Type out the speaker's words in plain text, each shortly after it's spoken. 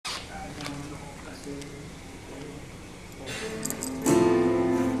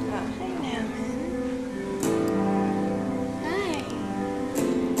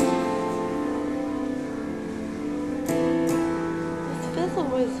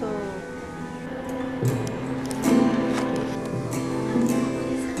무서워서.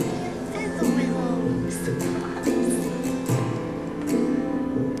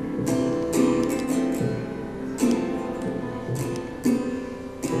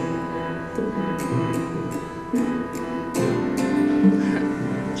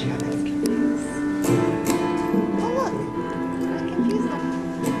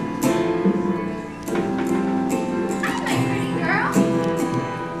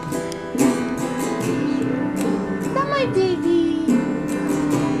 Baby.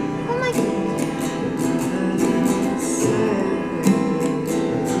 Oh my God.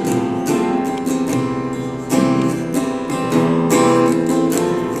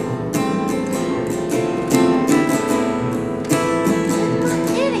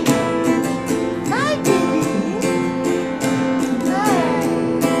 Hi, baby. Hi.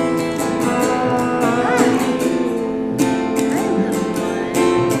 Hi, little boy.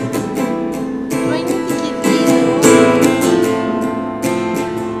 Do I need to give you?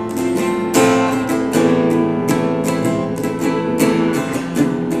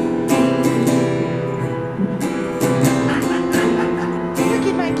 Look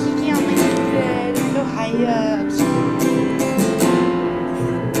at my Kiki on my bed. It's so high up.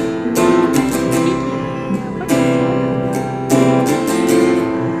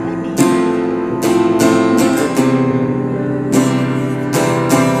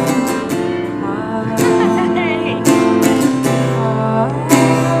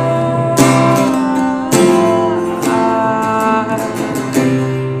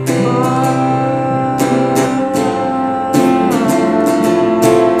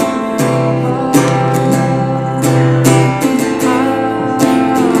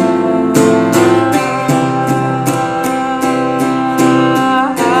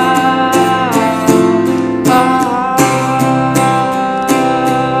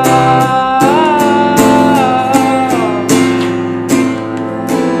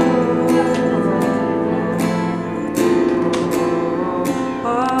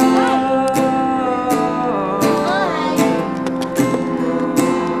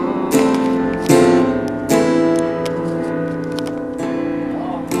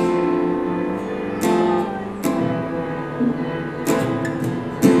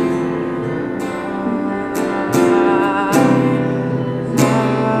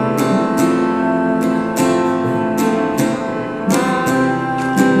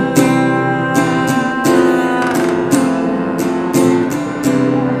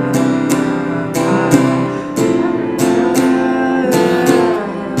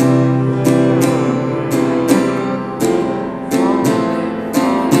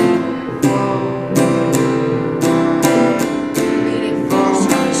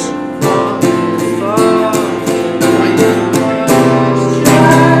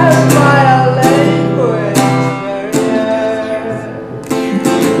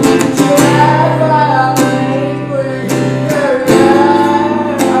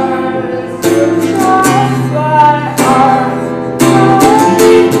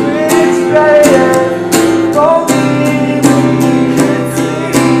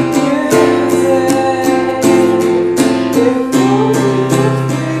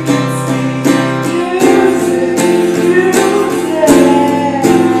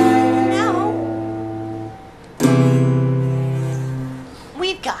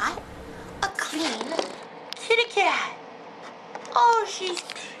 We've got a clean kitty cat. Oh, she's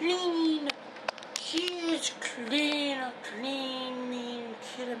clean. She is clean, a clean, mean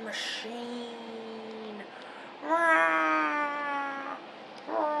kitty machine.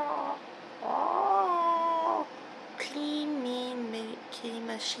 Clean, mean kitty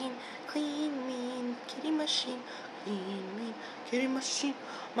machine. Clean, mean kitty machine. Clean, mean kitty machine.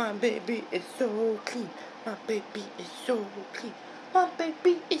 My baby is so clean. My baby is so clean. My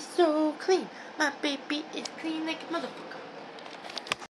baby is so clean. My baby is clean like a motherfucker.